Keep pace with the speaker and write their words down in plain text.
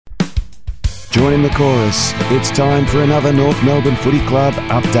Join in the chorus. It's time for another North Melbourne Footy Club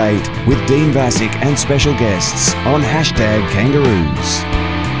update with Dean Vasic and special guests on #Kangaroos.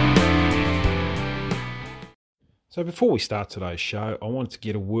 So before we start today's show, I wanted to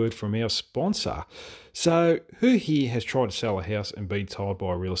get a word from our sponsor. So who here has tried to sell a house and been told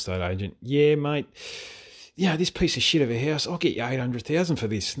by a real estate agent, yeah, mate, this piece of shit of a house, I'll get you $800,000 for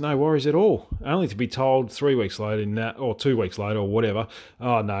this. No worries at all. Only to be told 3 weeks later, or 2 weeks later, or whatever,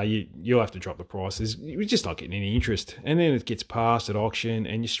 oh no, you'll have to drop the prices. You're just not getting any interest. And then it gets passed at auction,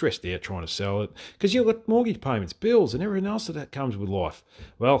 and you're stressed out trying to sell it because you've got mortgage payments, bills, and everything else that comes with life.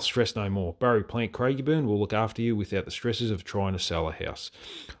 Well, stress no more. Barry Plant Craigieburn will look after you without the stresses of trying to sell a house.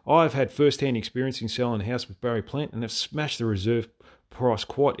 I've had first-hand experience in selling a house with Barry Plant and have smashed the reserve price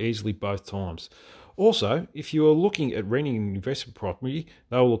quite easily both times. Also, if you are looking at renting an investment property,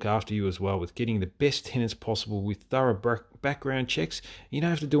 they'll look after you as well with getting the best tenants possible with thorough background checks. You don't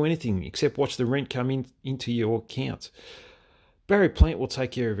have to do anything except watch the rent come into your account. Barry Plant will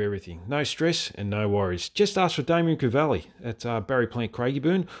take care of everything. No stress and no worries. Just ask for Damien Cavalli at Barry Plant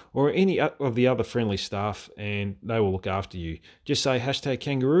Craigieburn or any of the other friendly staff and they will look after you. Just say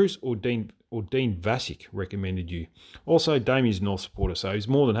 #Kangaroos or Dean Vasic recommended you. Also, Damien's a North supporter, so he's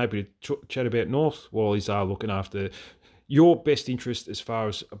more than happy to chat about North while he's looking after your best interest as far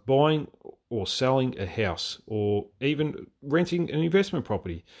as buying or selling a house or even renting an investment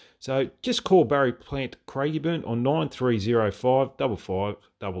property. So just call Barry Plant Craigieburn on 9305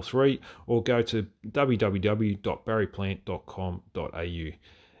 5533 or go to www.barryplant.com.au.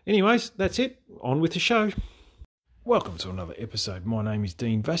 Anyways, that's it. On with the show. Welcome to another episode. My name is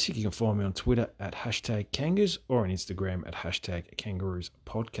Dean Vasic. You can find me on Twitter at #Kangas or on Instagram at #Kangaroos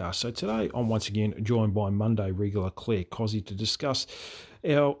Podcast. So today I'm once again joined by Monday regular Claire Cozzi to discuss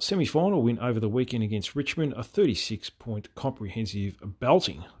our semi-final win over the weekend against Richmond, a 36-point comprehensive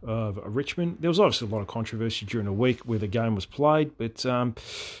belting of Richmond. There was obviously a lot of controversy during the week where the game was played, but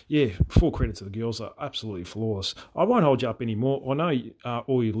full credit to the girls. They're absolutely flawless. I won't hold you up anymore. I know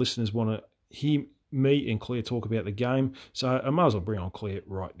all your listeners want to hear me and Claire talk about the game, so I might as well bring on Claire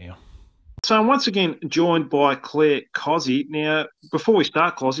right now. So I'm once again joined by Claire Cozzi. Now, before we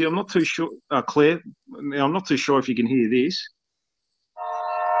start, Cozzi, I'm not too sure, Claire, now I'm not too sure if you can hear this.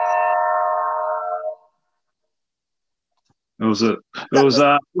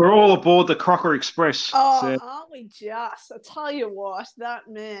 We're all aboard the Crocker Express. Oh, so. Aren't we just? I tell you what, that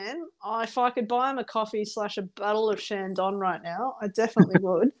man, if I could buy him a coffee / a bottle of Chandon right now, I definitely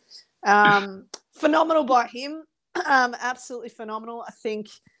would. Phenomenal by him. Absolutely phenomenal. I think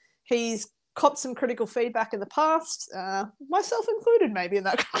he's copped some critical feedback in the past, myself included maybe in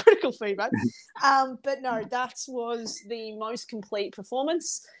that critical feedback. But no, that was the most complete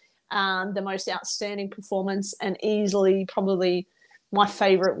performance, the most outstanding performance, and easily probably my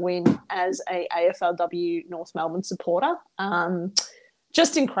favourite win as a AFLW North Melbourne supporter.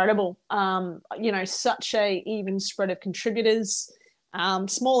 Just incredible. Such a even spread of contributors.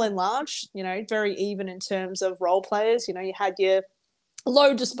 Small and large, very even in terms of role players. You had your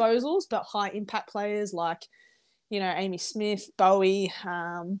low disposals, but high impact players like, Amy Smith, Bowie,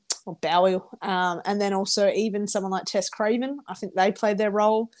 or Bowie, and then also even someone like Tess Craven. I think they played their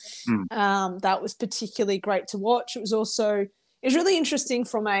role. That was particularly great to watch. It was really interesting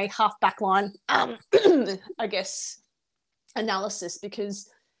from a half back line, I guess, analysis, because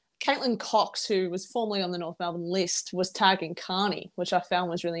Caitlin Cox, who was formerly on the North Melbourne list, was tagging Carney, which I found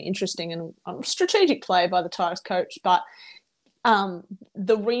was really interesting and a strategic play by the Tigers coach. But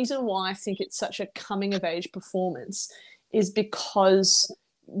the reason why I think it's such a coming-of-age performance is because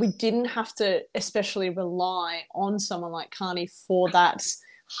we didn't have to especially rely on someone like Carney for that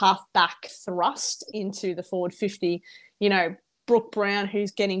half-back thrust into the forward 50. Brooke Brown, who's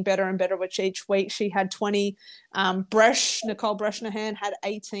getting better and better with each week. She had 20. Nicole Breshnahan had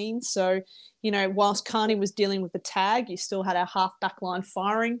 18. So, whilst Carney was dealing with the tag, you still had our half back line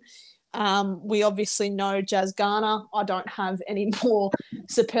firing. We obviously know Jazz Garner. I don't have any more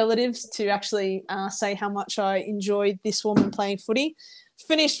superlatives to actually say how much I enjoyed this woman playing footy.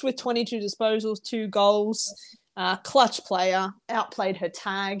 Finished with 22 disposals, 2 goals, clutch player, outplayed her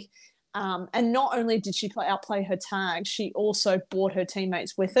tag. And not only did she outplay her tag, she also brought her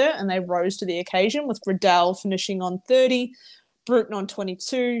teammates with her and they rose to the occasion, with Riddell finishing on 30, Bruton on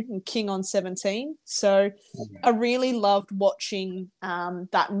 22 and King on 17. So I really loved watching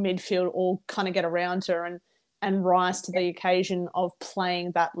that midfield all kind of get around her and rise to the occasion of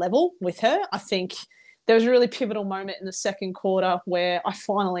playing that level with her. I think there was a really pivotal moment in the second quarter where I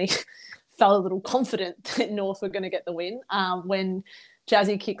finally felt a little confident that North were going to get the win when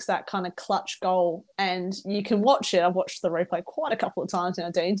Jazzy kicks that kind of clutch goal, and you can watch it. I've watched the replay quite a couple of times now,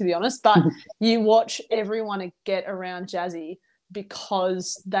 Dean, to be honest, but you watch everyone get around Jazzy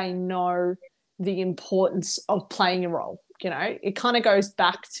because they know the importance of playing a role. It kind of goes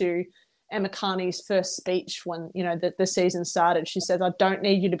back to Emma Carney's first speech when, the season started. She says, I don't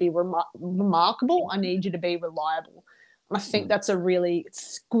need you to be remarkable. I need you to be reliable. And I think that's a really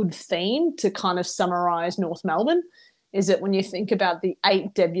good theme to kind of summarise North Melbourne, is that when you think about the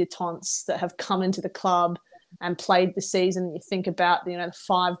 8 debutantes that have come into the club and played the season, you think about, the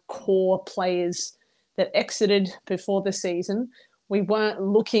 5 core players that exited before the season, we weren't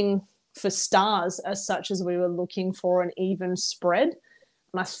looking for stars as such as we were looking for an even spread.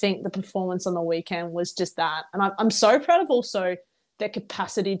 And I think the performance on the weekend was just that. And I'm so proud of also their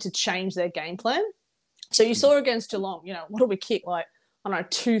capacity to change their game plan. So you saw against Geelong, what do we kick? Like, I don't know,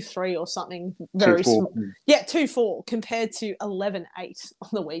 2-3 or something very small. Yeah, 2-4 compared to 11-8 on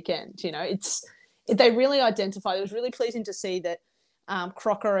the weekend. They really identified. It was really pleasing to see that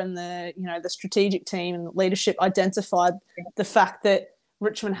Crocker and the strategic team and the leadership identified the fact that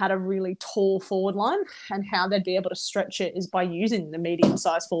Richmond had a really tall forward line, and how they'd be able to stretch it is by using the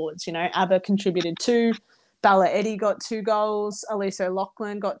medium-sized forwards. ABBA contributed 2, Bella Eddy got 2 goals, Elise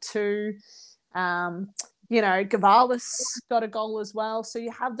O'Loughlin got 2, Gavalis got a goal as well. So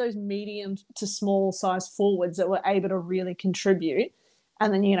you have those medium to small size forwards that were able to really contribute.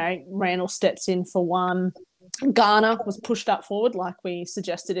 And then, Randall steps in for 1. Garner was pushed up forward, like we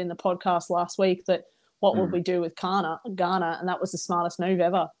suggested in the podcast last week, that what would we do with Garner? And that was the smartest move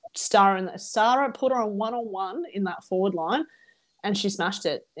ever. Sarah put her on one-on-one in that forward line, and she smashed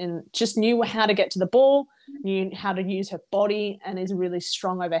it, and just knew how to get to the ball, knew how to use her body, and is really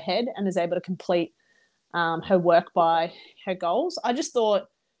strong overhead and is able to complete her work by her goals. I just thought,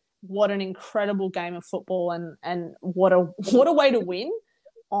 what an incredible game of football, and what a way to win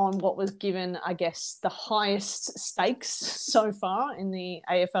on what was given, I guess, the highest stakes so far in the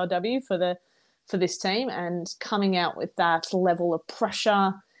AFLW for this team, and coming out with that level of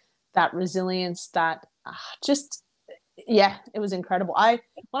pressure, that resilience, that it was incredible.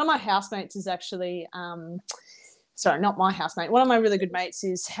 One of my housemates is actually not my housemate. One of my really good mates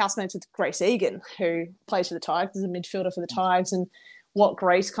is housemates with Grace Egan, who plays for the Tigers, is a midfielder for the Tigers. And what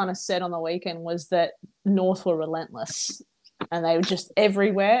Grace kind of said on the weekend was that North were relentless, and they were just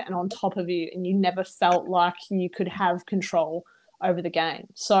everywhere and on top of you, and you never felt like you could have control over the game.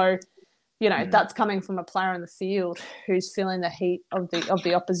 So, that's coming from a player in the field who's feeling the heat of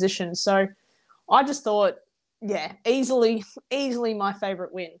the opposition. So I just thought, easily my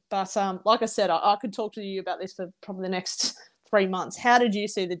favourite win. But like I said, I could talk to you about this for probably the next 3 months. How did you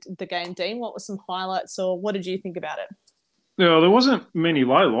see the game, Dean? What were some highlights, or what did you think about it? Yeah, there wasn't many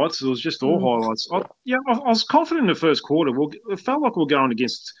lowlights. It was just all highlights. I was confident in the first quarter. It felt like we were going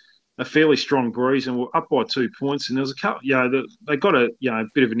against a fairly strong breeze, and we're up by 2 points. And there was a couple. They got a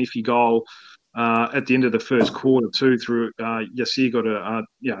bit of an iffy goal at the end of the first quarter too. Through Yassir got a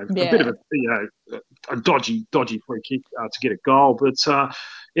bit of a dodgy free kick to get a goal. But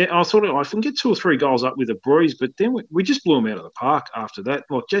I thought if we can get 2 or 3 goals up with a breeze, but then we just blew them out of the park after that.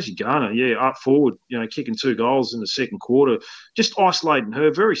 Like Jessie Garner, up forward, kicking 2 goals in the second quarter, just isolating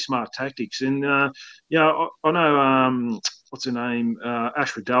her. Very smart tactics. And I know what's her name?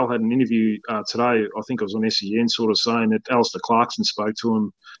 Ash Riddell had an interview today. I think it was on SEN, sort of saying that Alistair Clarkson spoke to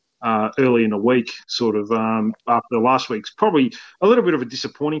him early in the week, sort of after last week's probably a little bit of a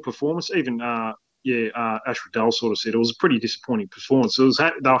disappointing performance. Even Ash Riddell sort of said it was a pretty disappointing performance. So they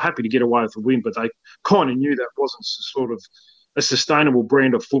were happy to get away with the win, but they kind of knew that wasn't sort of a sustainable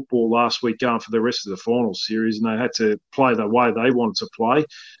brand of football last week going for the rest of the final series, and they had to play the way they wanted to play.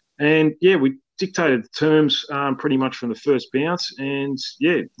 And we dictated the terms pretty much from the first bounce. And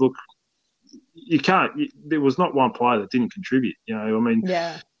look, you can't. There was not one player that didn't contribute.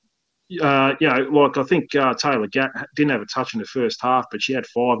 Like I think Taylor Gatt didn't have a touch in the first half, but she had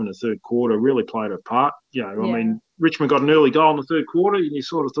 5 in the third quarter, really played her part. I mean, Richmond got an early goal in the third quarter, and you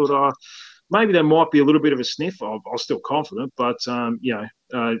sort of thought, maybe there might be a little bit of a sniff. I was still confident, but,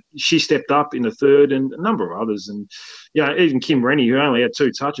 she stepped up in the third, and a number of others. And, even Kim Rennie, who only had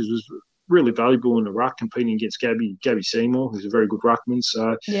 2 touches, was really valuable in the ruck, competing against Gabby Seymour, who's a very good ruckman.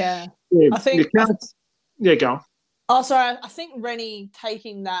 So, I think... go on. Oh, sorry. I think Rennie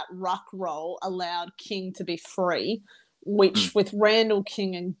taking that ruck role allowed King to be free, which with Randall,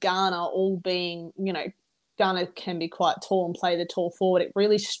 King and Garner all being, Garner can be quite tall and play the tall forward. It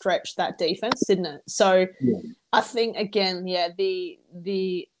really stretched that defense, didn't it? So I think, again,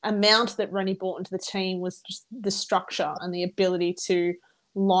 the amount that Rennie brought into the team was just the structure and the ability to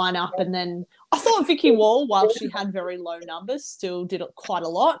lineup. And then I thought Vicky Wall, while she had very low numbers, still did quite a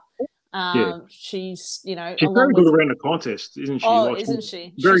lot. She's, she's very good around the contest, isn't she? Oh, isn't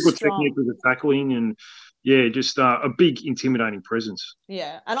she? Very she's good strong. technique with the tackling and, just a big intimidating presence.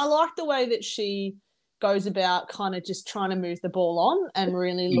 Yeah, and I like the way that she goes about kind of just trying to move the ball on and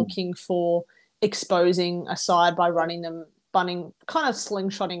really looking for exposing a side by running them, kind of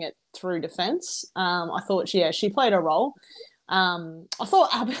slingshotting it through defence. I thought, she played a role. I thought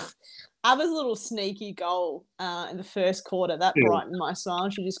Abba's little sneaky goal in the first quarter, that brightened my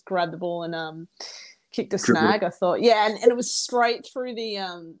smile. She just grabbed the ball and kicked a snag. I thought, and it was straight through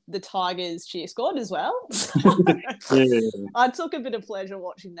the Tigers cheer squad as well. I took a bit of pleasure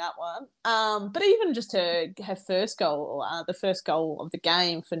watching that one. But even just her first goal, the first goal of the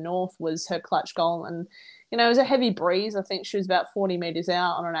game for North was her clutch goal. And, it was a heavy breeze. I think she was about 40 metres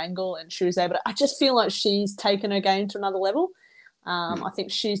out on an angle and she was able to – I just feel like she's taken her game to another level. I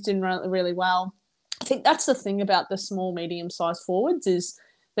think she's doing really, really well. I think that's the thing about the small, medium-sized forwards is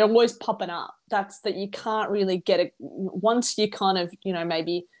they're always popping up. That's that you can't really get it. Once you kind of,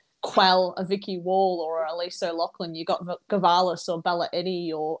 maybe quell a Vicky Wall or a Elise O'Loughlin, you got Gavalis or Bella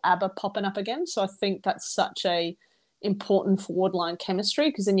Eddy or Abba popping up again. So I think that's such a important forward line chemistry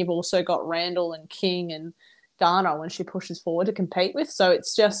because then you've also got Randall and King and Garner when she pushes forward to compete with. So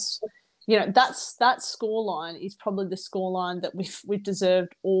it's just, that scoreline is probably the scoreline that we've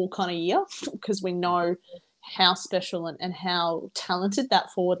deserved all kind of year because we know how special and how talented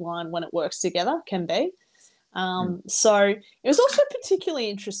that forward line when it works together can be. So it was also particularly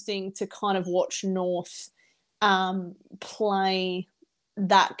interesting to kind of watch North play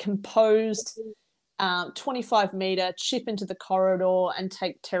that composed 25-metre chip into the corridor and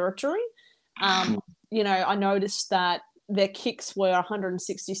take territory. I noticed that their kicks were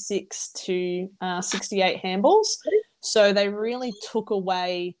 166 to 68 handballs. So they really took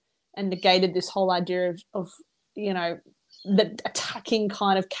away and negated this whole idea of the attacking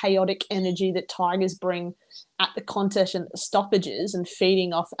kind of chaotic energy that Tigers bring at the contest and the stoppages and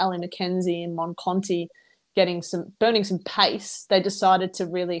feeding off Ali McKenzie and Monconti burning some pace. They decided to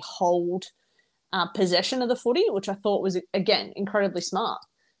really hold possession of the footy, which I thought was, again, incredibly smart.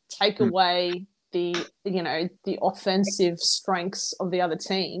 Take away the offensive strengths of the other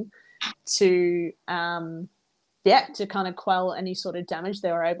team to kind of quell any sort of damage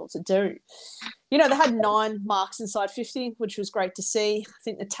they were able to do. They had 9 marks inside 50, which was great to see. I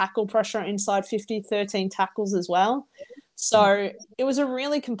think the tackle pressure inside 50, 13 tackles as well. So it was a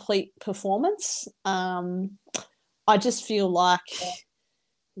really complete performance. I just feel like,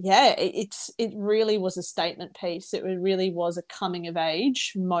 it really was a statement piece. It really was a coming of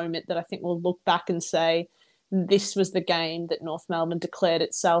age moment that I think we'll look back and say, this was the game that North Melbourne declared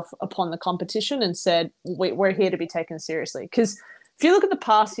itself upon the competition and said, we're here to be taken seriously. Because if you look at the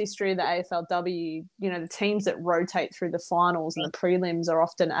past history of the AFLW, the teams that rotate through the finals and the prelims are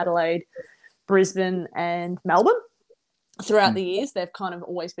often Adelaide, Brisbane and Melbourne. Throughout the years, they've kind of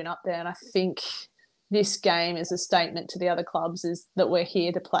always been up there. And I think this game is a statement to the other clubs is that we're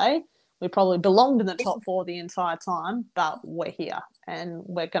here to play. We probably belonged in the top 4 the entire time, but we're here and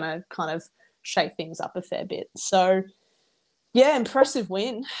we're going to kind of shake things up a fair bit. So, impressive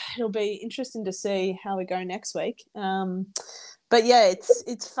win. It'll be interesting to see how we go next week. But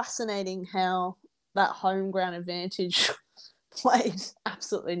it's fascinating how that home ground advantage played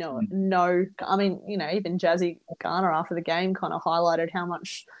absolutely no. I mean, even Jazzy Garner after the game kind of highlighted how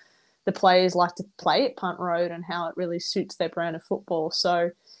much the players like to play at Punt Road and how it really suits their brand of football.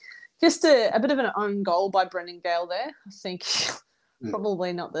 So just a bit of an own goal by Brendan Gale there. I think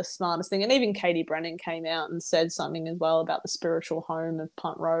probably not the smartest thing. And even Katie Brennan came out and said something as well about the spiritual home of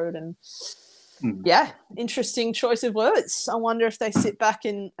Punt Road. And interesting choice of words. I wonder if they sit back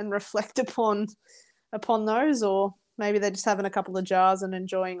and reflect upon those, or maybe they're just having a couple of jars and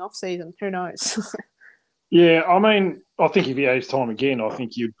enjoying off season. Who knows? Yeah, I mean, I think if he has time again, I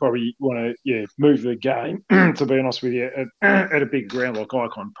think you'd probably want to, move the game, to be honest with you, at a big ground like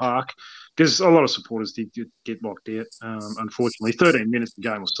Icon Park, because a lot of supporters did get locked out. Unfortunately, 13 minutes the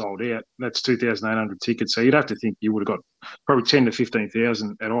game was sold out. That's 2,800 tickets. So you'd have to think you would have got probably 10 to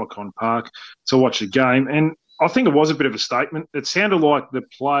 15,000 at Icon Park to watch the game. And I think it was a bit of a statement. It sounded like the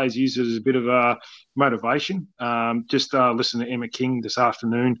players used it as a bit of a motivation. Just listening to Emma King this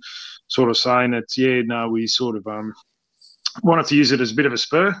afternoon sort of saying that, we sort of wanted to use it as a bit of a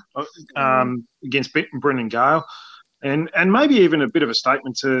spur against Brendan Gale. And maybe even a bit of a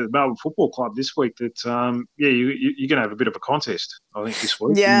statement to Melbourne Football Club this week that, you're going to have a bit of a contest, I think, this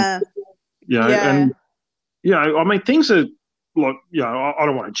week. Yeah. And, I mean, things are, like, I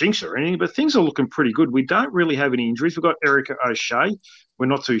don't want to jinx her or anything, but things are looking pretty good. We don't really have any injuries. We've got Erica O'Shea. we're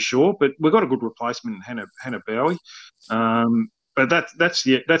not too sure. But we've got a good replacement in Hannah Bowie. But that's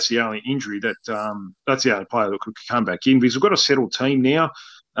the only injury that's the only player that could come back in, because we've got a settled team now.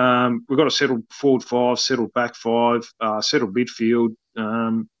 We've got a settled forward five, settled back five, settled midfield.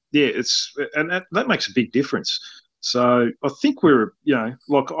 That makes a big difference. So I think we're,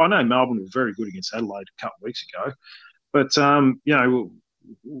 like, I know Melbourne were very good against Adelaide a couple of weeks ago, but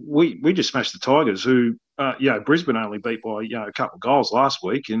we just smashed the Tigers, who Brisbane only beat by a couple of goals last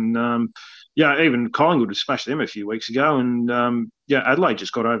week, and even Collingwood has smashed them a few weeks ago, and Adelaide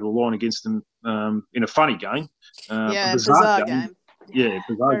just got over the line against them in a funny game, a bizarre game. Yeah,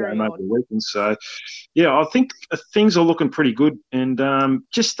 bizarre game over the weekend. So, I think things are looking pretty good, and finding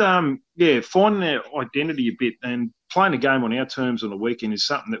our identity a bit and playing the game on our terms on the weekend is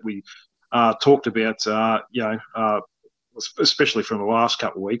something that we talked about. Especially from the last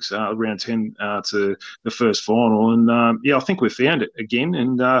couple of weeks, round 10 to the first final, and I think we've found it again,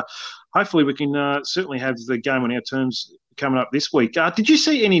 and hopefully we can certainly have the game on our terms coming up this week. Did you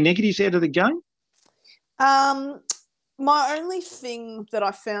see any negatives out of the game? My only thing that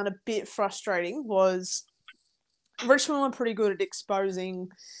I found a bit frustrating was Richmond were pretty good at exposing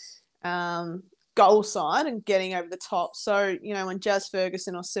goal side and getting over the top. So, when Jazz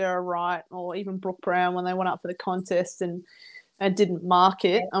Ferguson or Sarah Wright or even Brooke Brown, when they went up for the contest and didn't mark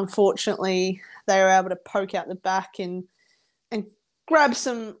it, unfortunately, they were able to poke out the back and grab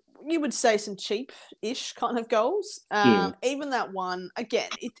some, you would say, some cheap-ish kind of goals. Even that one, again,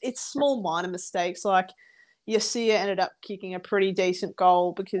 it's small minor mistakes. Like, Yasia ended up kicking a pretty decent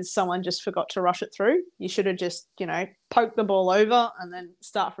goal because someone just forgot to rush it through. You should have just, poked the ball over and then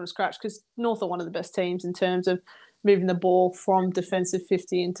start from scratch, because North are one of the best teams in terms of moving the ball from defensive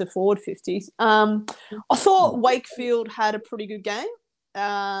 50 into forward 50s. I thought Wakefield had a pretty good game,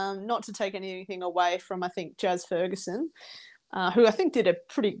 not to take anything away from, I think, Jazz Ferguson, who I think did a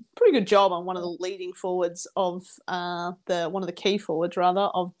pretty good job on one of the leading forwards of one of the key forwards rather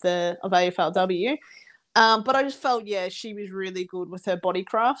of AFLW. But I just felt, she was really good with her body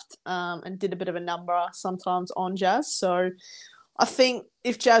craft and did a bit of a number sometimes on Jazz. So I think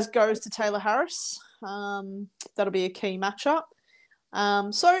if Jazz goes to Taylor Harris, that'll be a key matchup.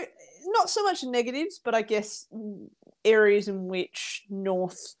 So not so much negatives, but I guess areas in which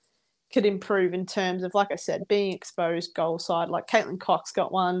North could improve in terms of, like I said, being exposed goal side. Like Caitlin Cox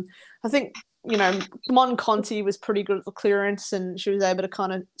got one. I think Mon Conti was pretty good at the clearance, and she was able to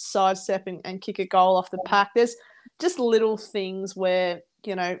kind of sidestep and kick a goal off the pack. There's just little things where,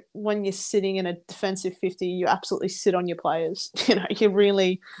 when you're sitting in a defensive 50, you absolutely sit on your players. You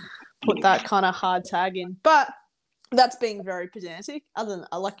really put that kind of hard tag in. But that's being very pedantic. Other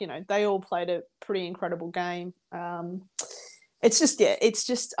than, they all played a pretty incredible game. It's just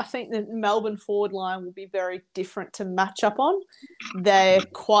I think the Melbourne forward line will be very different to match up on. They're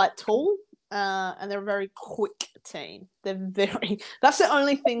quite tall. And they're a very quick team. That's the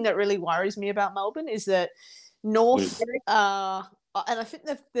only thing that really worries me about Melbourne, is that North, and I think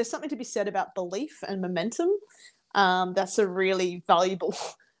there's something to be said about belief and momentum. That's a really valuable,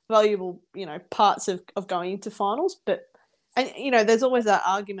 parts of going into finals. But, there's always that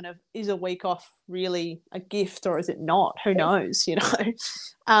argument of, is a week off really a gift or is it not? Who knows,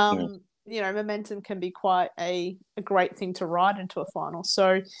 momentum can be quite a great thing to ride into a final.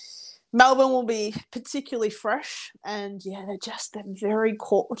 So Melbourne will be particularly fresh, and they're very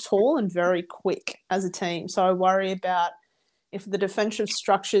tall and very quick as a team. So I worry about if the defensive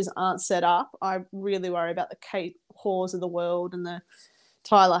structures aren't set up. I really worry about the Kate Hawes of the world and the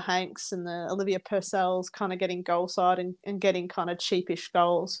Tyler Hanks and the Olivia Purcells kind of getting goal side and getting kind of cheapish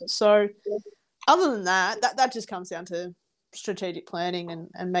goals. So other than that just comes down to strategic planning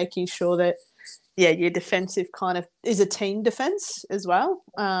and making sure that your defensive kind of is a team defense as well.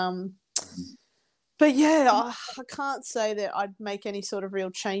 But I can't say that I'd make any sort of real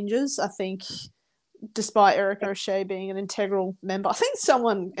changes. I think despite Erica O'Shea being an integral member, I think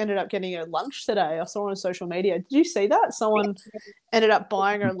someone ended up getting her lunch today. I saw on social media. Did you see that? Someone ended up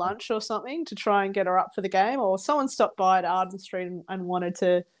buying her lunch or something to try and get her up for the game, or someone stopped by at Arden Street and wanted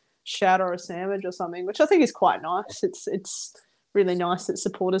to shout her a sandwich or something, which I think is quite nice. It's really nice that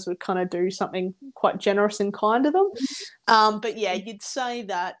supporters would kind of do something quite generous and kind to them. But you'd say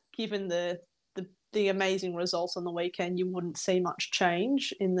that given the amazing results on the weekend, you wouldn't see much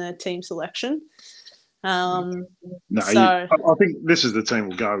change in the team selection. I think this is the team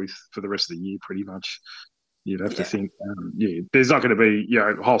we'll go with for the rest of the year, pretty much. You'd have to think, there's not going to be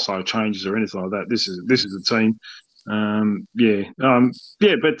wholesale changes or anything like that. This is the team.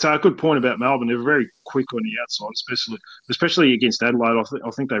 But good point about Melbourne. They're very quick on the outside, especially against Adelaide.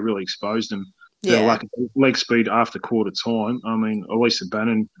 I think they really exposed them their Yeah. lack of leg speed after quarter time. I mean, Elisa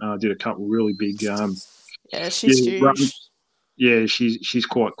Bannon did a couple really big Yeah, she's huge. runs. Yeah, she's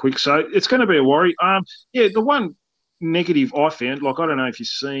quite quick. So it's going to be a worry. Yeah, the one negative I found, like I don't know if you've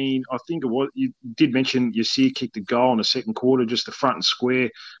seen, I think it was you did mention Yasir kicked a goal in the second quarter, just the front and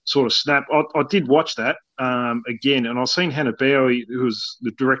square sort of snap. I did watch that again, and I've seen Hannah Bowie, who was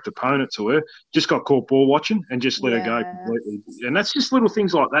the direct opponent to her, just got caught ball watching and just let her go Yeah. completely. And that's just little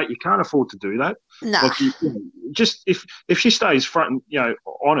things like that. You can't afford to do that. Nah. Like just if she stays front,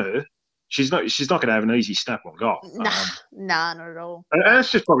 on her, she's not going to have an easy snap on goal. Nah, not at all. And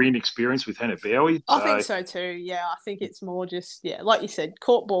that's just probably inexperience with Hannah Bowie. I think so too. Yeah, I think it's more just like you said,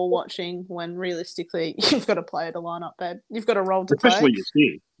 court ball watching when realistically you've got to play at a line-up bed. You've got a role to especially play.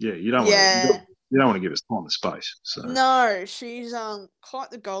 you see, you don't want to give us time and space. So No, she's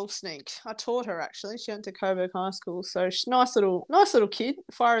quite the goal sneak. I taught her actually. She went to Coburg High School, so she's nice little kid,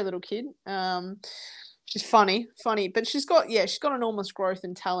 fiery little kid. She's funny, but she's got enormous growth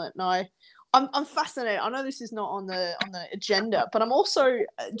and talent, and I'm fascinated. I know this is not on the agenda, but I'm also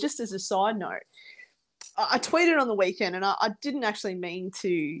just as a side note, I tweeted on the weekend, and I didn't actually mean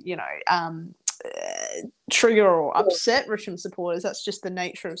to, trigger or upset Richmond supporters. That's just the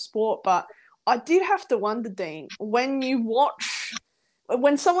nature of sport. But I did have to wonder, Dean, when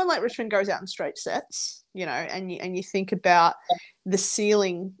someone like Richmond goes out in straight sets, and you think about the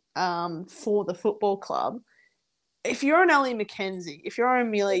ceiling for the football club. If you're an Ali McKenzie, if you're an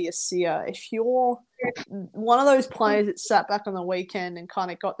Amelia Yasir, if you're one of those players that sat back on the weekend and kind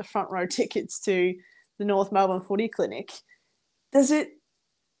of got the front row tickets to the North Melbourne Footy Clinic, does it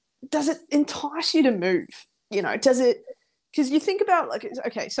entice you to move? Does it? Because you think about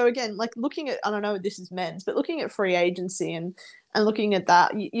okay, so again, looking at, I don't know, this is men's, but looking at free agency and looking at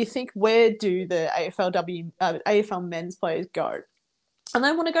that, you think, where do the AFL men's players go? And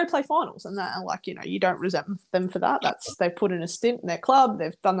they want to go play finals, and that, you don't resent them for that. They've put in a stint in their club,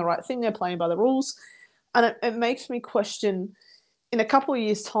 they've done the right thing, they're playing by the rules, and it makes me question, in a couple of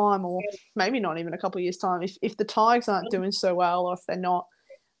years' time, or maybe not even a couple of years' time, if the Tigers aren't doing so well, or if they're not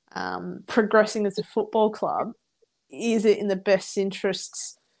progressing as a football club, is it in the best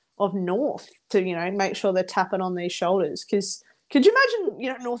interests of North to make sure they're tapping on these shoulders? Because could you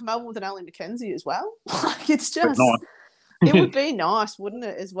imagine North Melbourne with an Ali McKenzie as well? It's just. It would be nice, wouldn't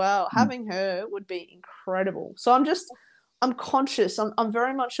it, as well? Having her would be incredible. So I'm conscious. I'm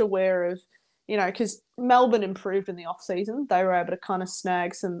very much aware of, because Melbourne improved in the off-season. They were able to kind of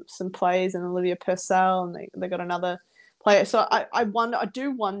snag some players, and Olivia Purcell, and they got another player. So I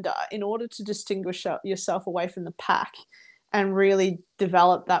do wonder, in order to distinguish yourself away from the pack and really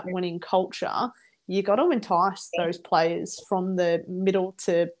develop that winning culture, you got to entice those players from the middle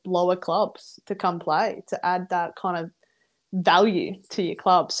to lower clubs to come play, to add that kind of value to your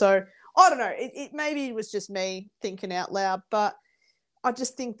club. So I don't know, it maybe it was just me thinking out loud, but I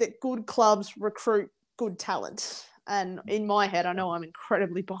just think that good clubs recruit good talent. And in my head, I know I'm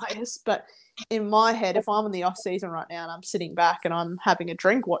incredibly biased, but in my head, if I'm in the off season right now and I'm sitting back and I'm having a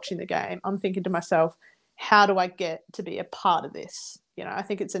drink watching the game, I'm thinking to myself, how do I get to be a part of this? I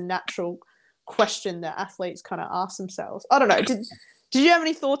think it's a natural question that athletes kind of ask themselves. I don't know. Did you have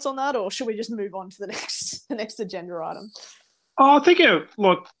any thoughts on that, or should we just move on to the next agenda item? I think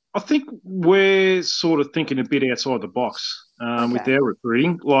we're sort of thinking a bit outside the box with their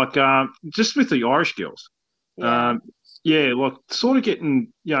recruiting, just with the Irish girls. Sort of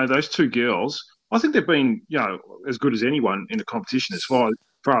getting those two girls. I think they've been as good as anyone in the competition as far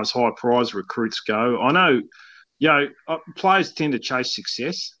as high prize recruits go. I know players tend to chase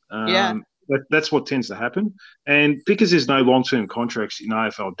success. That's what tends to happen. And because there's no long-term contracts in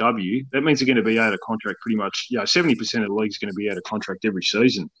AFLW, that means they're going to be out of contract pretty much, 70% of the league's going to be out of contract every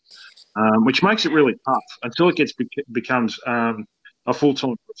season, which makes it really tough. Until it becomes a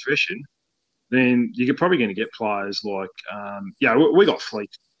full-time profession, then you're probably going to get players like, we got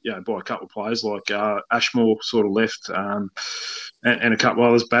fleeced, by a couple of players like Ashmore sort of left, and a couple of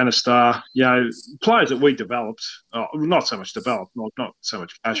others, Bannister, players that we developed, not so much developed, not so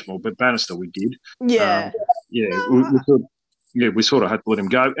much Ashmore, but Bannister we did. Yeah. We sort of had to let him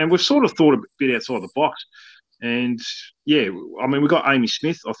go. And we've sort of thought a bit outside the box. And, we got Amy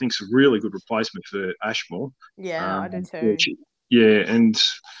Smith, I think, is a really good replacement for Ashmore. Yeah, I do too.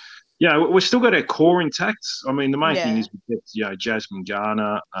 We've still got our core intact. I mean, the main thing is we get, Jasmine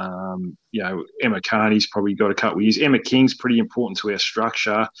Garner, Emma Carney's probably got a couple of years. Emma King's pretty important to our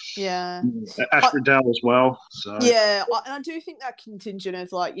structure. Yeah. Ash Riddell as well. So. Yeah, and I do think that contingent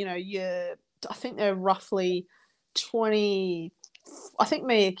of I think they're roughly 20. I think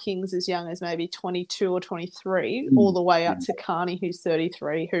Mia King's as young as maybe 22 or 23, all the way up to Carney, who's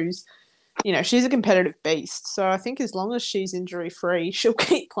 33, who's she's a competitive beast. So I think as long as she's injury-free, she'll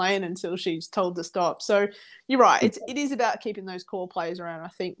keep playing until she's told to stop. So you're right. It is about keeping those core players around. I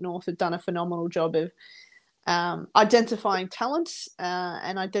think North have done a phenomenal job of identifying talents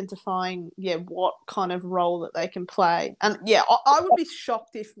and identifying, what kind of role that they can play. And, I would be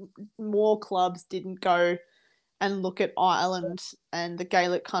shocked if more clubs didn't go and look at Ireland and the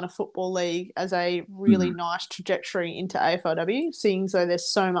Gaelic kind of football league as a really nice trajectory into AFLW, seeing as though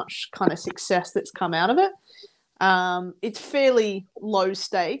there's so much kind of success that's come out of it. It's fairly low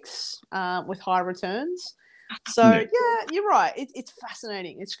stakes with high returns. So, you're right. It's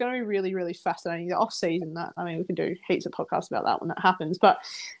fascinating. It's going to be really, really fascinating. The off-season, we can do heaps of podcasts about that when that happens. But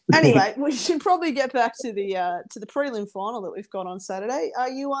anyway, we should probably get back to the prelim final that we've got on Saturday. Are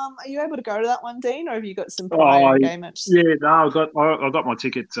you able to go to that one, Dean, or have you got some prior game matches? Yeah, no, I got my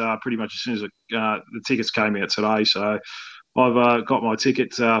ticket pretty much as soon as the tickets came out today. So I've got my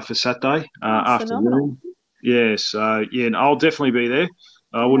ticket for Saturday afternoon. Yeah, so and I'll definitely be there.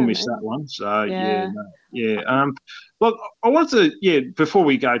 I wouldn't miss that one. So Look, I wanted to before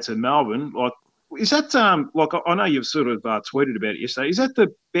we go to Melbourne, like, is that I know you've sort of tweeted about it yesterday. Is that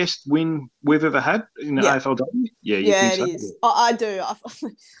the best win we've ever had in the AFLW? Yeah, you think so? It is. I do.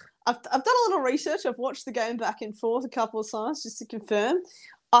 I've done a little research. I've watched the game back and forth a couple of times just to confirm.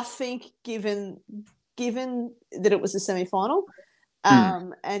 I think given that it was a semi-final,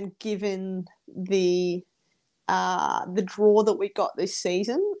 and given the draw that we got this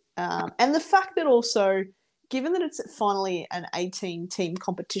season, and the fact that also, given that it's finally an 18-team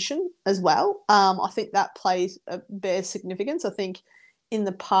competition as well, I think that bears significance. I think in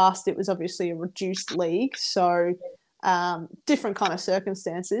the past it was obviously a reduced league, so different kind of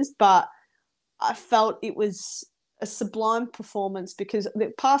circumstances, but I felt it was a sublime performance because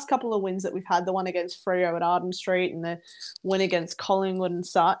the past couple of wins that we've had, the one against Freo at Arden Street and the win against Collingwood and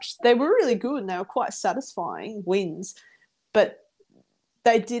such, they were really good and they were quite satisfying wins, but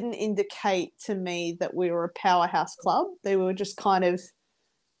they didn't indicate to me that we were a powerhouse club. They were just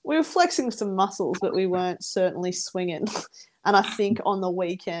we were flexing some muscles, but we weren't certainly swinging. And I think on the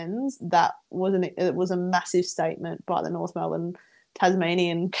weekends, it was a massive statement by the North Melbourne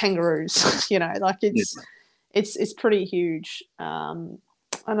Tasmanian Kangaroos. It's pretty huge. And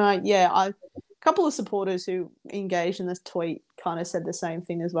a couple of supporters who engaged in this tweet kind of said the same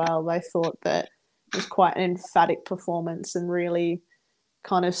thing as well. They thought that it was quite an emphatic performance and really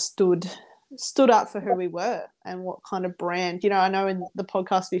kind of stood up for who we were and what kind of brand. I know in the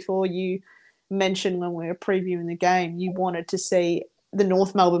podcast before you mentioned when we were previewing the game, you wanted to see the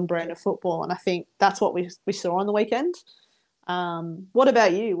North Melbourne brand of football, and I think that's what we saw on the weekend. What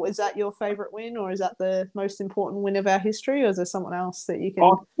about you? Was that your favourite win, or is that the most important win of our history, or is there someone else that you can...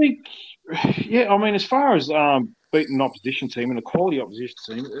 I think, as far as beating an opposition team and a quality opposition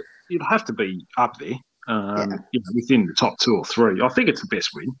team, it'd have to be up there. Within the top 2 or 3. I think it's the best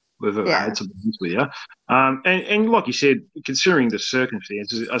win we've ever had, to be honest with you. And like you said, considering the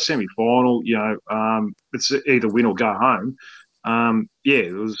circumstances, a semi-final, it's either win or go home.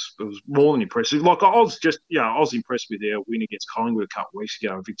 It was more than impressive. Like, I was impressed with our win against Collingwood a couple of weeks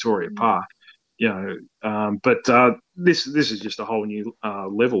ago at Victoria Park. But this is just a whole new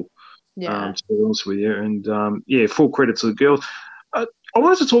level. To be honest with you, and full credit to the girls. I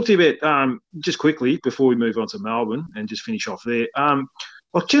wanted to talk to you about, just quickly, before we move on to Melbourne and just finish off there,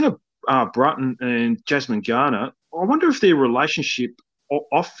 like Jenna Brutton and Jasmine Garner, I wonder if their relationship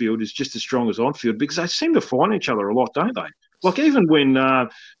off-field is just as strong as on-field, because they seem to find each other a lot, don't they? Like, even when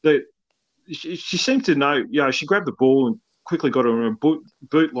she seemed to know, she grabbed the ball and quickly got her in a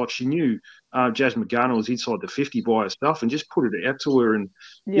boot like she knew Jasmine Garner was inside the 50 by herself and just put it out to her. And,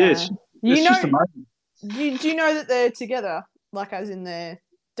 it's just amazing. Do you know that they're together? Like, as in they're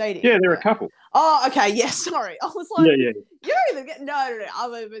dating? Yeah, they're a couple. Oh, okay. Yeah, sorry. I was like, yeah. You're either getting... No.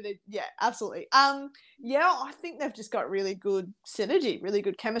 Absolutely. I think they've just got really good synergy, really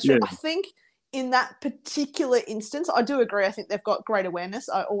good chemistry. I think in that particular instance, I do agree. I think they've got great awareness.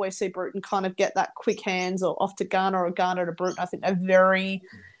 I always see Bruton kind of get that quick hands or off to Garner or Garner to Bruton. I think they're very...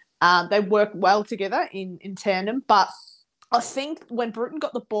 they work well together in tandem. But I think when Bruton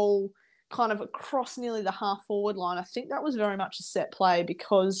got the ball kind of across nearly the half-forward line, I think that was very much a set play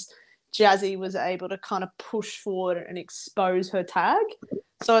because Jazzy was able to kind of push forward and expose her tag.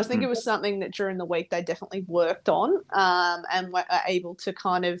 So I think it was something that during the week they definitely worked on and were able to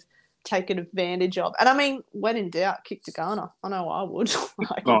kind of take advantage of. And, when in doubt, kick to Garner. I know I would.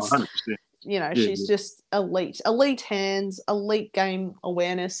 100%. She's just elite hands, elite game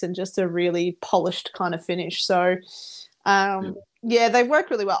awareness, and just a really polished kind of finish. So, Yeah, they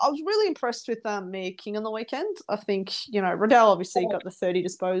work really well. I was really impressed with Mia King on the weekend. I think, Riddell obviously got the 30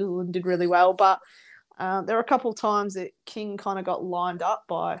 disposal and did really well, but there were a couple of times that King kind of got lined up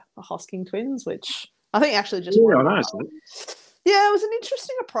by the Hosking twins, which I think actually just Yeah, won. I know. So. Yeah, it was an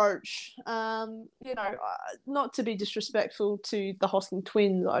interesting approach. Not to be disrespectful to the Hosking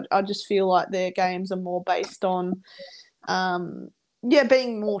twins, I just feel like their games are more based on,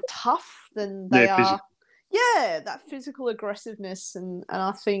 being more tough than they are. Physical. Yeah, that physical aggressiveness, and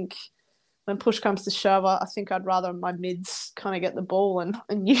I think when push comes to shove, I think I'd rather my mids kind of get the ball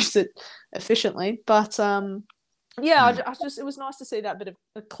and use it efficiently. But I just it was nice to see that bit of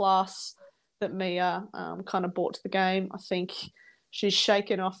a class that Mia kind of brought to the game. I think she's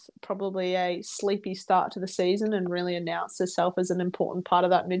shaken off probably a sleepy start to the season and really announced herself as an important part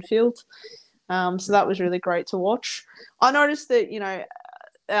of that midfield. So that was really great to watch. I noticed that,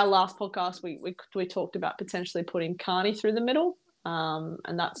 our last podcast, we talked about potentially putting Carney through the middle,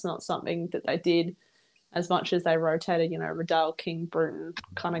 and that's not something that they did as much as they rotated, Riddell, King, Bruton,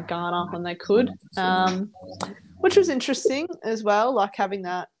 kind of Garner when they could, which was interesting as well, like having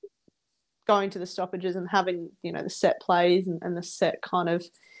that going to the stoppages and having, the set plays and the set kind of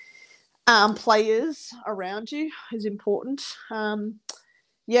players around you is important. I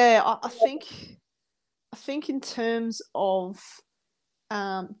think in terms of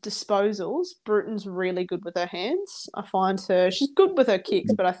disposals, Bruton's really good with her hands. I find she's good with her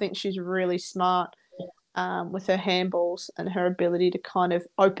kicks, but I think she's really smart with her handballs and her ability to kind of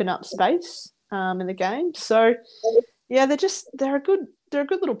open up space in the game. So yeah, they're a good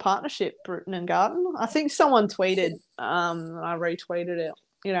little partnership, Bruton and Garden. I think someone tweeted, and I retweeted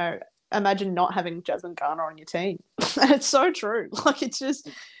it, imagine not having Jasmine Garner on your team. And it's so true. Like, it's just,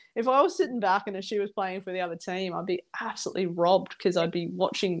 if I was sitting back and if she was playing for the other team, I'd be absolutely robbed because I'd be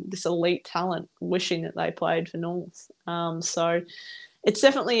watching this elite talent wishing that they played for North. So it's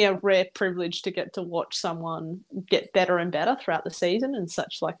definitely a rare privilege to get to watch someone get better and better throughout the season in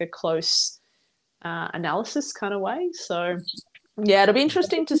such like a close analysis kind of way. So yeah, it'll be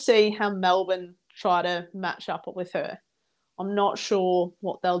interesting to see how Melbourne try to match up with her. I'm not sure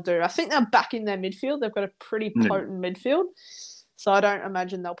what they'll do. I think they're back in their midfield. They've got a pretty potent midfield. So I don't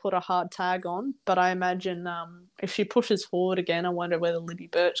imagine they'll put a hard tag on. But I imagine if she pushes forward again, I wonder whether Libby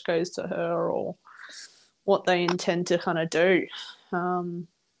Birch goes to her or what they intend to kind of do.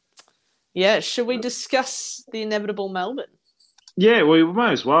 Should we discuss the inevitable Melbourne? Yeah, we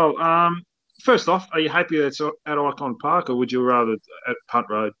may as well. First off, are you happy that it's at Icon Park, or would you rather at Punt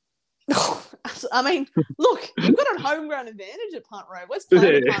Road? I mean, look, we've got a home ground advantage at Punt Road. Let's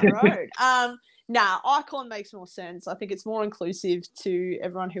play at Punt Road. Icon makes more sense. I think it's more inclusive to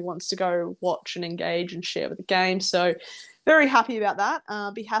everyone who wants to go watch and engage and share with the game. So very happy about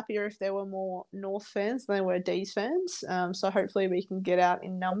that. Be happier if there were more North fans than there were D's fans. So hopefully we can get out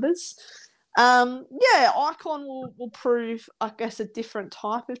in numbers. Icon will prove, I guess, a different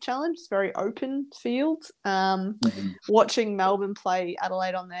type of challenge. It's very open field. Watching Melbourne play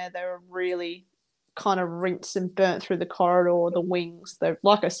Adelaide on there, they were really kind of rinsed and burnt through the corridor, the wings.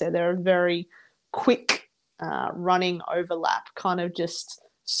 Like I said, they're a very quick running overlap, kind of just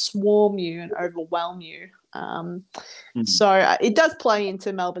swarm you and overwhelm you. So it does play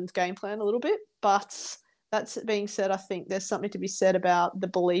into Melbourne's game plan a little bit, but that being said, I think there's something to be said about the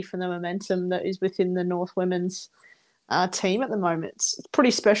belief and the momentum that is within the North Women's team at the moment. It's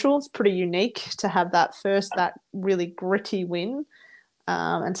pretty special. It's pretty unique to have that really gritty win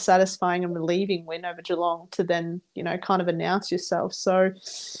and satisfying and relieving win over Geelong to then, kind of announce yourself. So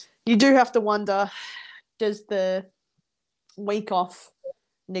you do have to wonder, does the week off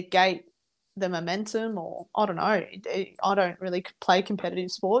negate the momentum, or I don't know. I don't really play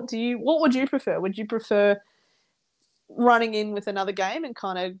competitive sport. What would you prefer? Would you prefer running in with another game and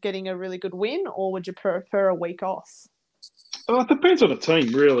kind of getting a really good win, or would you prefer a week off? Well, it depends on the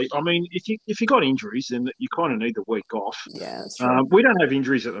team, really. I mean, if you got injuries, then you kind of need the week off. Yeah, that's true. We don't have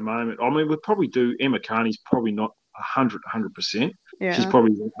injuries at the moment. I mean, we'd probably do. Emma Carney's probably not 100%. Yeah. She's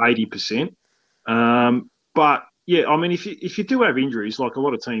probably 80%. But yeah, I mean, if you do have injuries, like a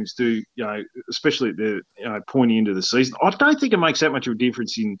lot of teams do, especially at the pointy end of the season, I don't think it makes that much of a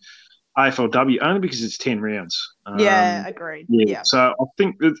difference in AFLW, only because it's 10 rounds. Agreed. Yeah. So I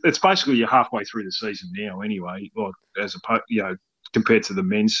think it's basically you're halfway through the season now, anyway. Like compared to the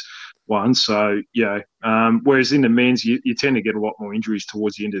men's one. So whereas in the men's, you tend to get a lot more injuries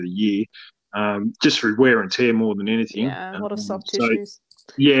towards the end of the year, just through wear and tear more than anything. Yeah, a lot of soft tissues.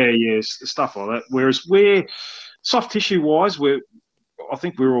 Yeah, stuff like that. Whereas soft tissue wise, I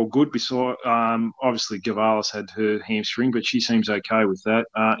think we're all good. Beside, obviously, Gavalis had her hamstring, but she seems okay with that.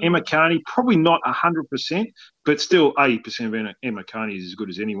 Emma Carney, probably not 100%, but still 80% of Emma Carney is as good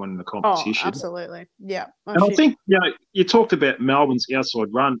as anyone in the Oh, competition. absolutely. Yeah. Oh, And I think you talked about Melbourne's outside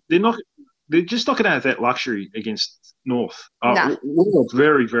run. They're just not going to have that luxury against North. Nah. We're a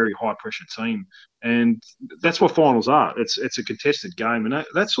very, very high pressure team, and that's what finals are. It's a contested game, and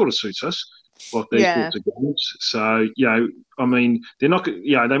that sort of suits us, like these sorts of games. So I mean, they're not.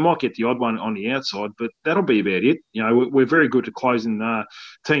 They might get the odd one on the outside, but that'll be about it. We're very good at closing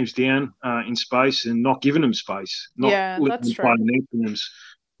teams down in space and not giving them space, not letting that's them true. play in terms.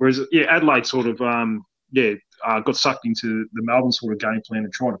 Whereas, Adelaide sort of, got sucked into the Melbourne sort of game plan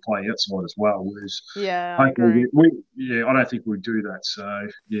and tried to play outside as well. Whereas, I agree. I don't think we'd do that. So,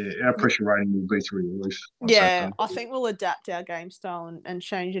 our pressure rating will be through the roof. I think we'll adapt our game style and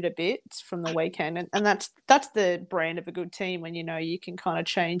change it a bit from the weekend. And that's the brand of a good team when, you can kind of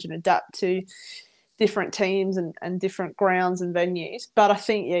change and adapt to different teams and different grounds and venues. But I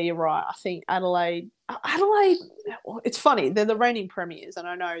think, you're right. I think Adelaide, it's funny. They're the reigning premiers, and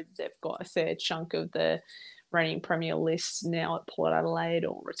I know they've got a fair chunk of the reigning premier lists now at Port Adelaide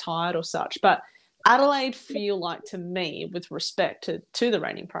or retired or such. But Adelaide feel like, to me, with respect to the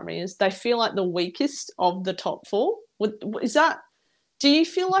reigning premiers, they feel like the weakest of the top four. Do you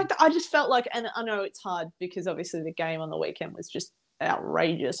feel like that? I just felt like, and I know it's hard because obviously the game on the weekend was just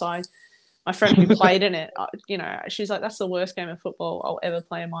outrageous. My friend who played in it, she's like, that's the worst game of football I'll ever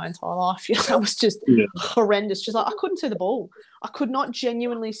play in my entire life. That was just horrendous. She's like, I couldn't see the ball. I could not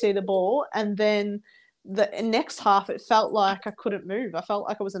genuinely see the ball. And then the next half, it felt like I couldn't move. I felt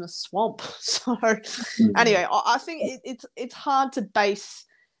like I was in a swamp. So anyway, I think it's hard to base,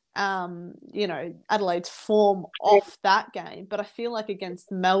 Adelaide's form off that game. But I feel like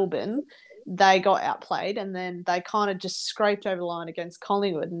against Melbourne, they got outplayed, and then they kind of just scraped over the line against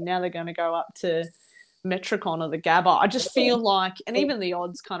Collingwood, and now they're going to go up to Metricon or the Gabba. I just feel like, and even the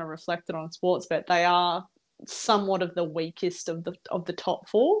odds kind of reflected on Sportsbet, they are somewhat of the weakest of the top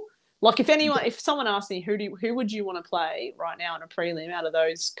four. Like if someone asked me who would you want to play right now in a prelim out of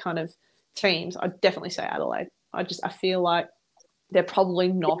those kind of teams, I'd definitely say Adelaide. I feel like they're probably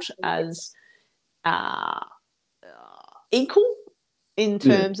not as equal in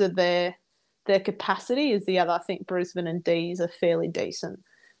terms of their capacity as the other. I think Brisbane and D's are fairly decent.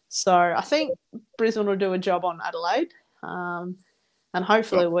 So I think Brisbane will do a job on Adelaide, and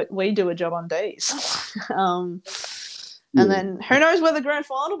hopefully we do a job on D's. And then who knows where the grand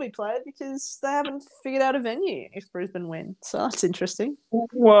final will be played, because they haven't figured out a venue if Brisbane win. So that's interesting.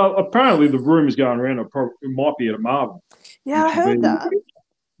 Well, apparently the rumours going around it might be at Marvel. Yeah, I heard that.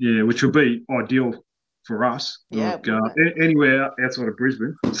 Yeah, which would be ideal for us. Yeah, anywhere outside of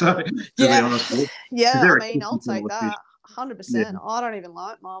Brisbane. So to be honest, I mean, I'll take that. 100%. I don't even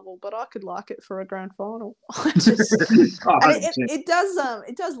like Marvel, but I could like it for a grand final. It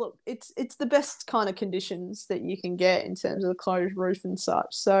does look. It's the best kind of conditions that you can get in terms of the closed roof and such.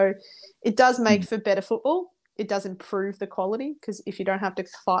 So it does make for better football. It does improve the quality, because if you don't have to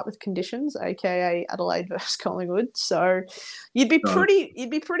fight with conditions, aka Adelaide versus Collingwood, so you'd be pretty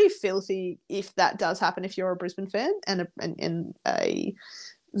filthy if that does happen. If you're a Brisbane fan and a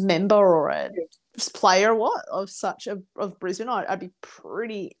member or a player of Brisbane, I'd be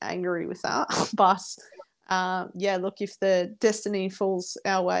pretty angry with that. But look, if the destiny falls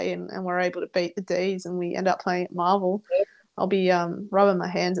our way and we're able to beat the D's and we end up playing at Marvel, I'll be rubbing my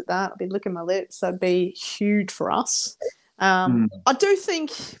hands at that. I'll be licking my lips. That'd be huge for us. I do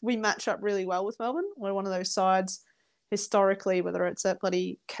think we match up really well with Melbourne. We're one of those sides historically, whether it's at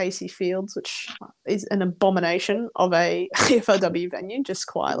bloody Casey Fields, which is an abomination of a AFLW venue, just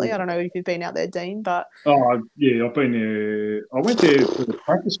quietly. I don't know if you've been out there, Dean, but... Oh, yeah, I've been there. I went there for the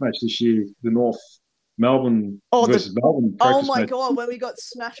practice match this year, the North Melbourne versus Melbourne practice match. Oh, my God, when we got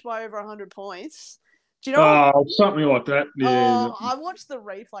smashed by over 100 points... Do you know? Something like that. Yeah. I watched the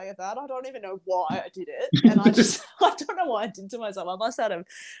replay of that. I don't even know why I did it, and I don't know why I did to myself. I must have had a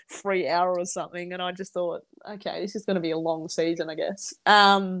free hour or something, and I just thought, okay, this is going to be a long season, I guess.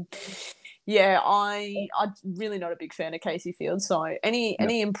 I'm really not a big fan of Casey Fields, so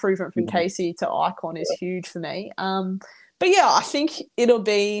any improvement from Casey to Icon is huge for me. But yeah, I think it'll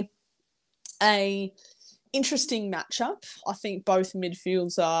be a interesting matchup. I think both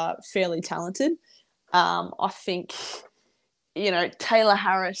midfields are fairly talented. I think, Taylor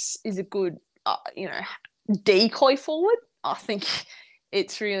Harris is a good, decoy forward. I think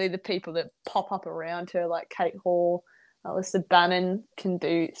it's really the people that pop up around her, like Kate Hall, Alyssa Bannon can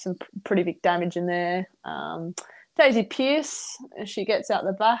do some pretty big damage in there. Then Daisy Pearce, she gets out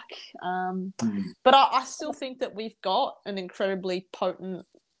the back. But I still think that we've got an incredibly potent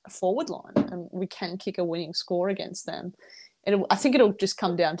forward line and we can kick a winning score against them. I think it'll just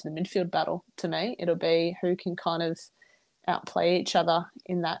come down to the midfield battle to me. It'll be who can kind of outplay each other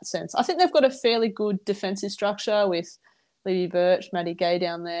in that sense. I think they've got a fairly good defensive structure with Libby Birch, Maddie Gay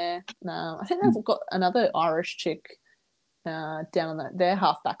down there. I think they've got another Irish chick down on their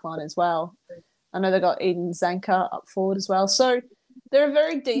half-back line as well. I know they've got Eden Zanka up forward as well. So they're a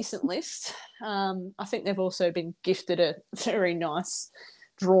very decent list. I think they've also been gifted a very nice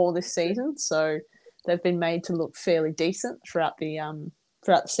draw this season. So they've been made to look fairly decent throughout the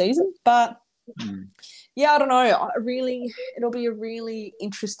season. But yeah, I don't know. It'll be a really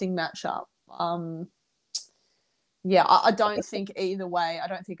interesting matchup. Yeah, I don't think either way. I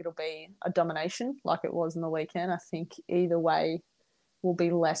don't think it'll be a domination like it was in the weekend. I think either way will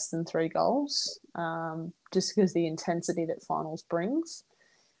be less than 3 goals, just because the intensity that finals brings.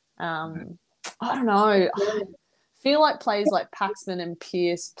 I don't know. I feel like players like Paxman and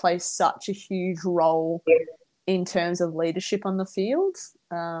Pearce play such a huge role in terms of leadership on the field.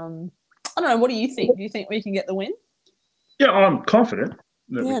 I don't know. What do you think? Do you think we can get the win? Yeah, I'm confident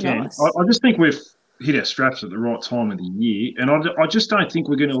that we can. Nice. I just think we've hit our straps at the right time of the year, and I just don't think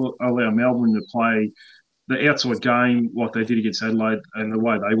we're going to allow Melbourne to play the outside game like they did against Adelaide and the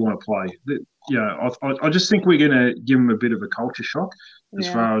way they want to play. I just think we're going to give them a bit of a culture shock as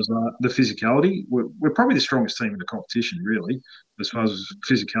far as the physicality. We're probably the strongest team in the competition, really, as far as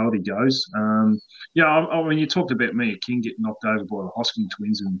physicality goes. I mean, you talked about Mia King getting knocked over by the Hoskin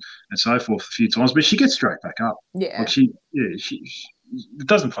twins and so forth a few times, but she gets straight back up. Yeah. Like she it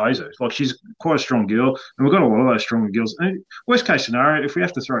doesn't phase her. Like she's quite a strong girl, and we've got a lot of those stronger girls. And worst case scenario, if we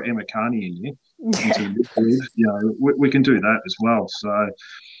have to throw Emma Carney in here, into midfield, we can do that as well. So,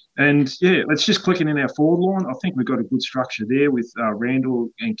 and let's just click it in our forward line. I think we've got a good structure there with Randall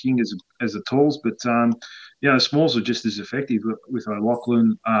and King as the tools, but the smalls are just as effective with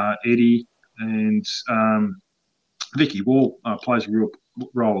O'Loughlin, Eddie, and Vicky Wall plays a real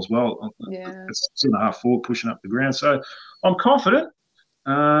role as well. It's 2.5 forward pushing up the ground. So I'm confident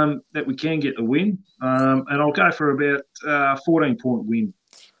that we can get the win, and I'll go for about 14-point win.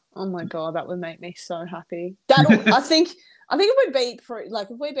 Oh my god, that would make me so happy. I think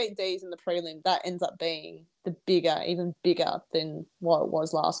if we beat D's in the prelim, that ends up being even bigger than what it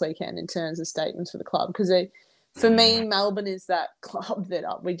was last weekend in terms of statements for the club. Because for me, Melbourne is that club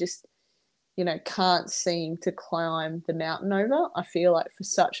that we just can't seem to climb the mountain over. I feel like for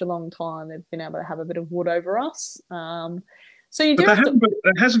such a long time they've been able to have a bit of wood over us. So you do. But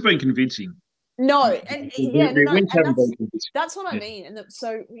that hasn't been convincing. No, and that's what I mean. And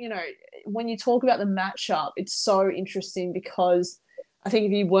so when you talk about the matchup, it's so interesting because I think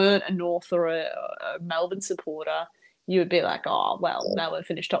if you weren't a North or a Melbourne supporter, you would be like, oh well, Melbourne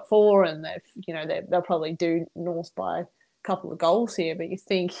finished top 4, and they'll probably do North by couple of goals here, but you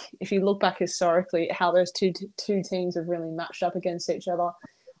think if you look back historically at how those two teams have really matched up against each other,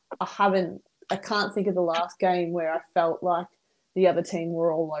 I can't think of the last game where I felt like the other team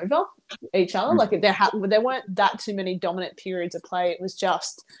were all over each other. Like there weren't that too many dominant periods of play. It was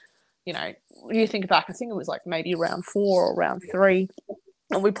just, you think back, I think it was like maybe round 4 or round 3,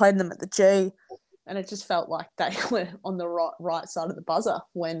 and we played them at the G, and it just felt like they were on the right side of the buzzer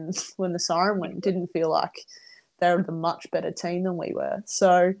when the siren went. It didn't feel like they were the much better team than we were.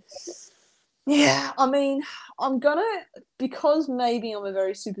 So, yeah, I mean, because maybe I'm a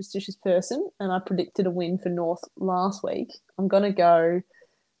very superstitious person and I predicted a win for North last week, I'm going to go,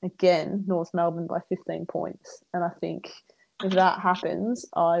 again, North Melbourne by 15 points. And I think if that happens,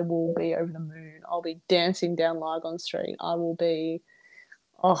 I will be over the moon. I'll be dancing down Lygon Street. I will be...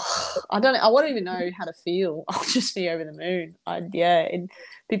 I won't even know how to feel. I'll just be over the moon. It'd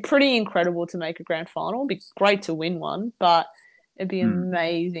be pretty incredible to make a grand final. It'd be great to win one, but it'd be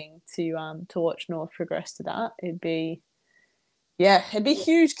amazing to watch North progress to that. It'd be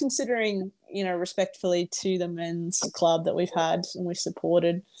huge considering, respectfully to the men's club that we've had and we've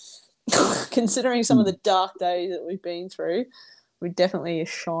supported. Considering some of the dark days that we've been through, we're definitely a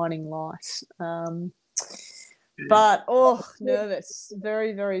shining light. But, nervous.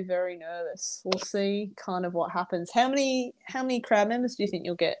 Very, very, very nervous. We'll see kind of what happens. How many crowd members do you think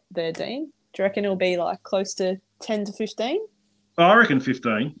you'll get there, Dean? Do you reckon it'll be like close to 10 to 15? I reckon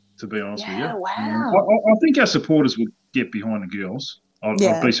 15, to be honest with you. Wow. I think our supporters would get behind the girls. I'd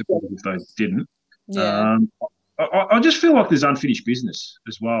be surprised if they didn't. Yeah. I just feel like there's unfinished business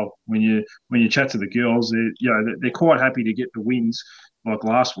as well. When you chat to the girls, they're quite happy to get the wins like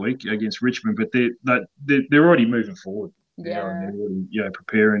last week against Richmond, but they're already moving forward. Yeah. And they're already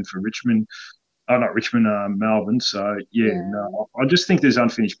preparing for Richmond. oh, not Richmond, Melbourne. So yeah, Yeah. no, I just think there's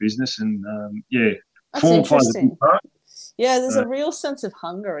unfinished business, and yeah, That's form plays a big interesting. part. Yeah, there's Uh, a real sense of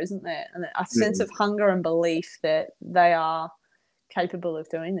hunger, isn't there? And a sense yeah, of hunger and belief that they are capable of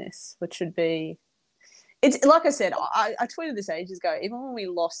doing this, which should be. It's like I said, I tweeted this ages ago. Even when we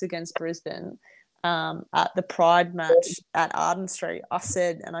lost against Brisbane at the Pride match at Arden Street, I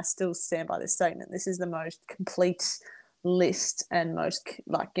said, and I still stand by this statement: this is the most complete list and most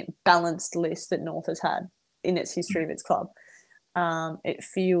balanced list that North has had in its history of its club. It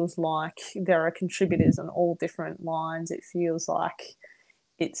feels like there are contributors on all different lines. It feels like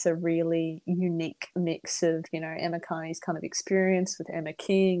it's a really unique mix of, Emma Coney's kind of experience with Emma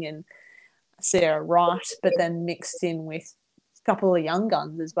King and Sarah Wright, but then mixed in with a couple of young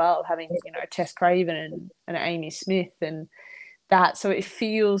guns as well, having, Tess Craven and Amy Smith and that. So it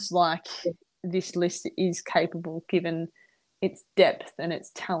feels like this list is capable given its depth and its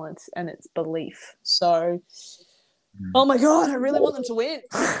talent and its belief. So, oh my God, I really want them to win.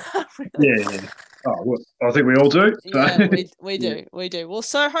 yeah. Oh, well, I think we all do. So. Yeah, we do. Well,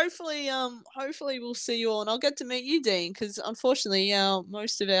 so hopefully we'll see you all, and I'll get to meet you, Dean, because unfortunately,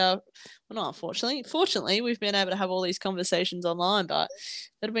 fortunately, we've been able to have all these conversations online, but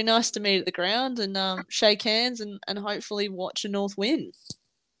it'll be nice to meet at the ground and shake hands and hopefully watch a North win.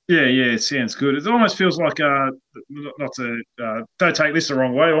 Yeah, it sounds good. It almost feels like, not to, don't take this the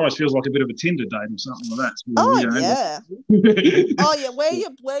wrong way, it almost feels like a bit of a Tinder date or something like that. So, oh, yeah. Oh, yeah, wear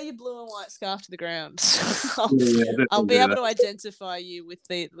your blue and white scarf to the ground. I'll be able to identify you with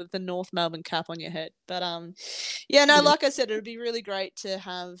the North Melbourne cap on your head. But, like I said, it would be really great to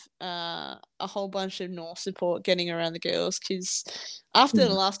have a whole bunch of North support getting around the girls because after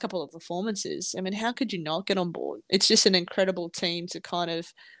the last couple of performances, I mean, how could you not get on board? It's just an incredible team to kind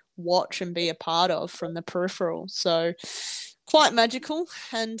of watch and be a part of from the peripheral. So quite magical,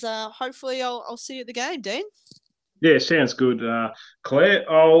 and hopefully I'll see you at the game, Dean. Yeah, sounds good, Claire.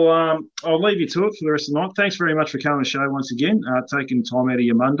 I'll leave you to it for the rest of the night. Thanks very much for coming on the show once again, taking time out of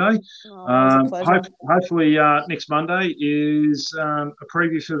your Monday. Oh, it was a pleasure. Hopefully next Monday is a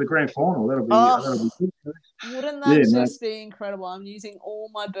preview for the grand final. That'll be good. Wouldn't that be incredible? I'm using all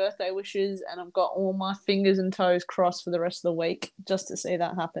my birthday wishes and I've got all my fingers and toes crossed for the rest of the week just to see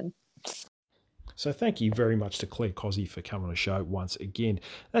that happen. So thank you very much to Claire Cozzi for coming on the show once again.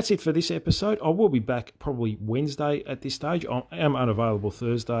 That's it for this episode. I will be back probably Wednesday at this stage. I am unavailable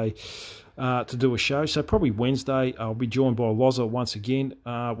Thursday to do a show. So probably Wednesday I'll be joined by Loza once again.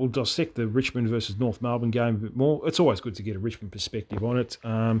 We'll dissect the Richmond versus North Melbourne game a bit more. It's always good to get a Richmond perspective on it.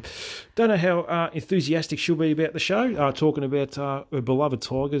 Don't know how enthusiastic she'll be about the show, talking about her beloved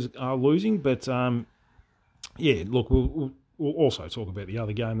Tigers losing. But look, We'll also talk about the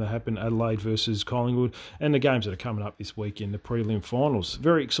other game that happened, Adelaide versus Collingwood, and the games that are coming up this week in the prelim finals.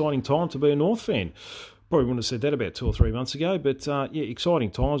 Very exciting time to be a North fan. Probably wouldn't have said that about 2 or 3 months ago, but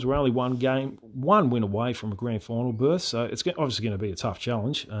exciting times. We're only one win away from a grand final berth, so it's obviously going to be a tough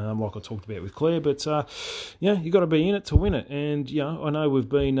challenge, like I talked about with Claire. But you've got to be in it to win it. And I know we've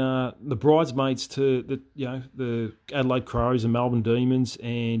been the bridesmaids to the Adelaide Crows and Melbourne Demons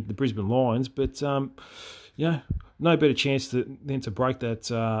and the Brisbane Lions, but no better chance than to break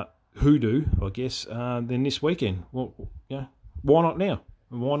that hoodoo, I guess, than this weekend. Well, why not now?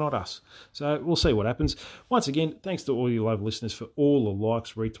 Why not us? So we'll see what happens. Once again, thanks to all you lovely listeners for all the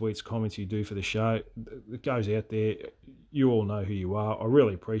likes, retweets, comments you do for the show. It goes out there. You all know who you are. I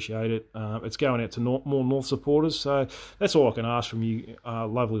really appreciate it. It's going out to more North supporters. So that's all I can ask from you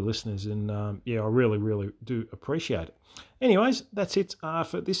lovely listeners. And, I really, really do appreciate it. Anyways, that's it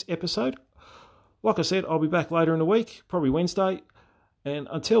for this episode. Like I said, I'll be back later in the week, probably Wednesday. And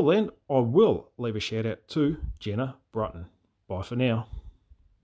until then, I will leave a shout out to Jenna Brutton. Bye for now.